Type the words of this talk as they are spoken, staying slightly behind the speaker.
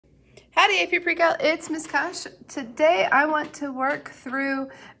Howdy AP PreCal, it's Miss Kosh. Today I want to work through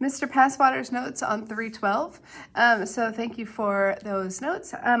Mr. Passwater's notes on 312. So thank you for those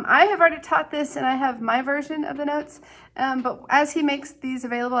notes. I have already taught this and I have my version of the notes, but as he makes these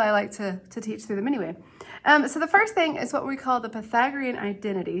available, I like to teach through them anyway. So the first thing is what we call the Pythagorean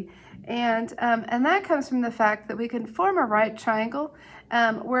identity. And that comes from the fact that we can form a right triangle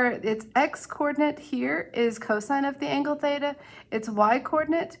where its x coordinate here is cosine of the angle theta, its y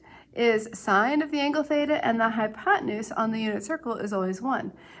coordinate is sine of the angle theta, and the hypotenuse on the unit circle is always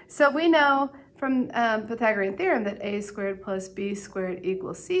 1. So we know from Pythagorean theorem that a squared plus b squared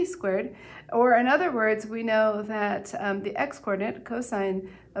equals c squared, or in other words, we know that the x coordinate, cosine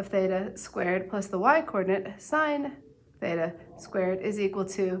of theta squared, plus the y coordinate, sine theta squared, is equal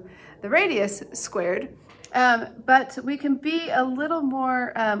to the radius squared. But we can be a little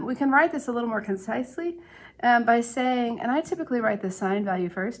more, we can write this a little more concisely by saying, and I typically write the sine value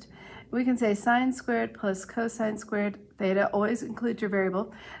first. We can say sine squared plus cosine squared theta, always include your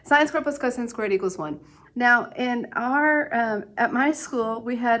variable. Sine squared plus cosine squared equals 1. Now in our, at my school,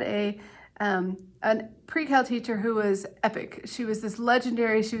 we had a PreCal teacher who was epic. She was this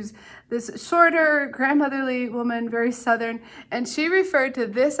legendary, she was this shorter, grandmotherly woman, very Southern, and she referred to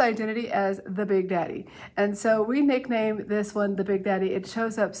this identity as the Big Daddy. And so we nicknamed this one the Big Daddy. It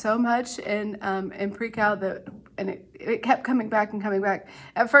shows up so much in PreCal that, and it kept coming back and coming back.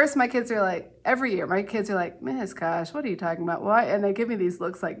 At first, my kids are like, every year, my kids are like, Miss Kosh, what are you talking about? Why? And they give me these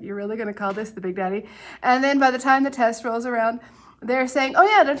looks like, you're really gonna call this the Big Daddy? And then by the time the test rolls around, they're saying, oh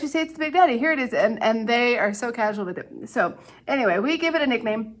yeah, don't you say it's the Big Daddy? Here it is. And they are so casual with it. So anyway, we give it a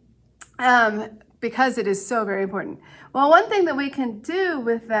nickname because it is so very important. Well, one thing that we can do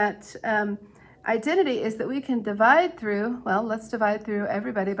with that identity is that we can divide through, well, let's divide through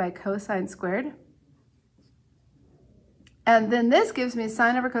everybody by cosine squared. And then this gives me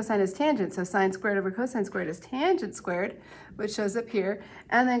sine over cosine is tangent. So sine squared over cosine squared is tangent squared, which shows up here.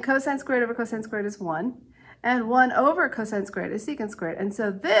 And then cosine squared over cosine squared is 1. And 1 over cosine squared is secant squared. And so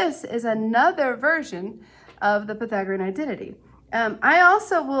this is another version of the Pythagorean identity. I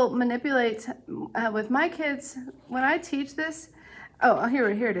also will manipulate with my kids, when I teach this, here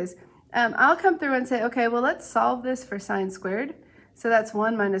it is. I'll come through and say, okay, well, let's solve this for sine squared. So that's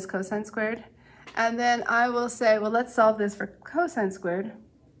 1 minus cosine squared. And then I will say, well, let's solve this for cosine squared,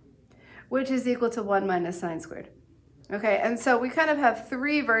 which is equal to 1 minus sine squared. Okay, and so we kind of have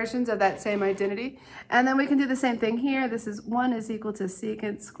 3 versions of that same identity. And then we can do the same thing here. This is 1 is equal to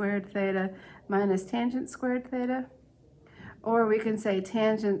secant squared theta minus tangent squared theta. Or we can say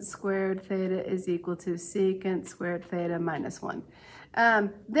tangent squared theta is equal to secant squared theta minus 1.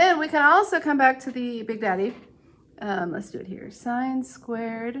 Then we can also come back to the Big Daddy. Let's do it here. Sine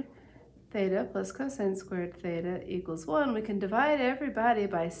squared theta plus cosine squared theta equals 1. We can divide everybody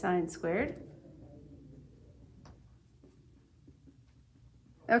by sine squared.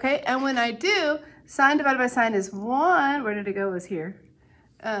 Okay, and when I do, sine divided by sine is 1. Where did it go? It was here.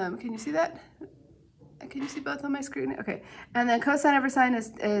 Can you see that? Can you see both on my screen? Okay, and then cosine over sine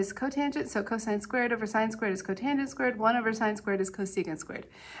is cotangent, so cosine squared over sine squared is cotangent squared, 1 over sine squared is cosecant squared.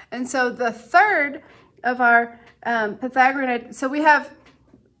 And so the third of our Pythagorean, so we have,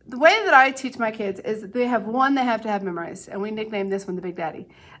 the way that I teach my kids is that they have one they have to have memorized, and we nickname this one the Big Daddy.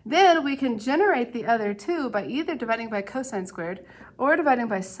 Then we can generate the other 2 by either dividing by cosine squared or dividing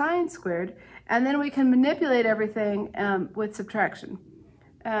by sine squared, and then we can manipulate everything with subtraction.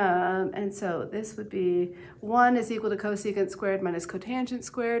 And so this would be 1 is equal to cosecant squared minus cotangent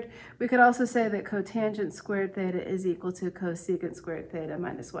squared. We could also say that cotangent squared theta is equal to cosecant squared theta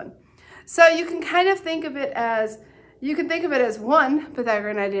minus 1. So you can kind of think of it as, you can think of it as 1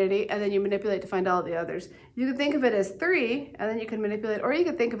 Pythagorean identity, and then you manipulate to find all the others. You can think of it as 3, and then you can manipulate, or you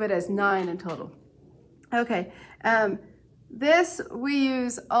can think of it as 9 in total. Okay, this we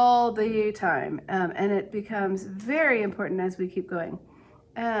use all the time, and it becomes very important as we keep going.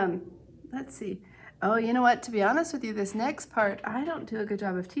 Let's see. Oh, you know what? To be honest with you, this next part, I don't do a good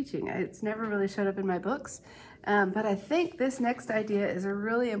job of teaching. It's never really showed up in my books, but I think this next idea is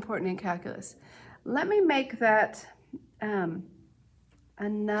really important in calculus. Let me make that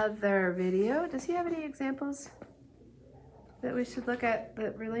another video. Does he have any examples that we should look at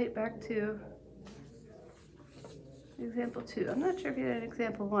that relate back to example 2? I'm not sure if he had an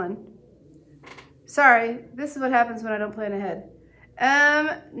example 1. Sorry, this is what happens when I don't plan ahead.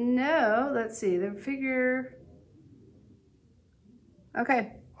 No, let's see, the figure,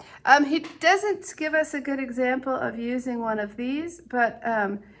 okay. He doesn't give us a good example of using one of these, but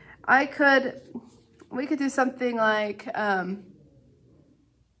we could do something like,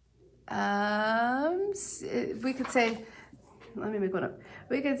 we could say let me make one up.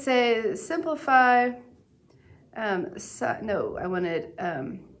 We could say simplify,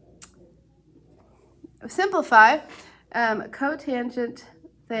 simplify cotangent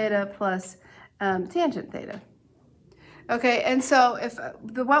theta plus tangent theta. Okay, and so if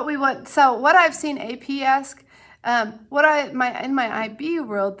what I've seen AP ask, in my IB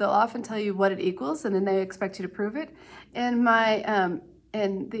world, they'll often tell you what it equals, and then they expect you to prove it. In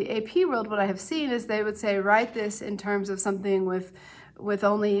the AP world, what I have seen is they would say, write this in terms of something with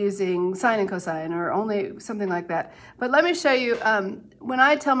only using sine and cosine, or only something like that. But let me show you, when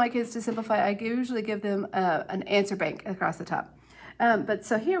I tell my kids to simplify, I usually give them an answer bank across the top. But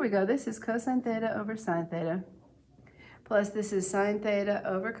so here we go. This is cosine theta over sine theta, plus this is sine theta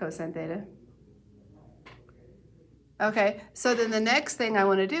over cosine theta. Okay, so then the next thing I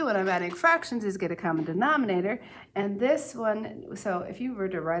want to do when I'm adding fractions is get a common denominator. And this one, so if you were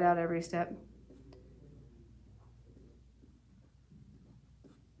to write out every step,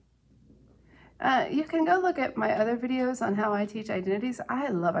 you can go look at my other videos on how I teach identities. I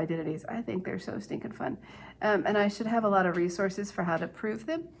love identities. I think they're so stinking fun. And I should have a lot of resources for how to prove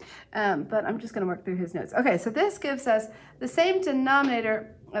them. But I'm just going to work through his notes. Okay, so this gives us the same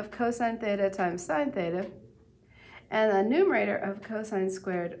denominator of cosine theta times sine theta, and the numerator of cosine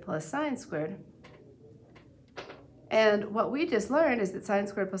squared plus sine squared. And what we just learned is that sine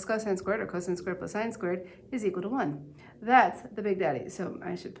squared plus cosine squared, or cosine squared plus sine squared, is equal to 1. That's the big daddy. So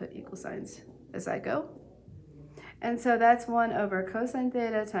I should put equal signs as I go. And so that's 1 over cosine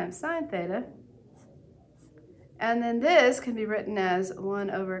theta times sine theta. And then this can be written as 1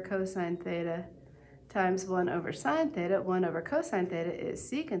 over cosine theta times 1 over sine theta. 1 over cosine theta is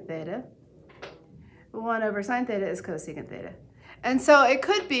secant theta. 1 over sine theta is cosecant theta. And so it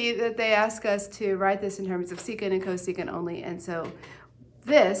could be that they ask us to write this in terms of secant and cosecant only. And so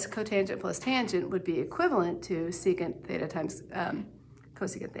this, cotangent plus tangent, would be equivalent to secant theta times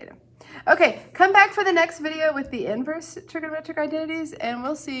cosecant theta. Okay, come back for the next video with the inverse trigonometric identities, and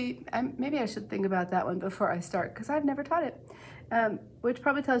we'll see. Maybe I should think about that one before I start, because I've never taught it, which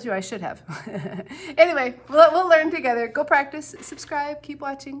probably tells you I should have. Anyway, we'll learn together. Go practice, subscribe, keep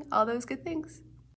watching, all those good things.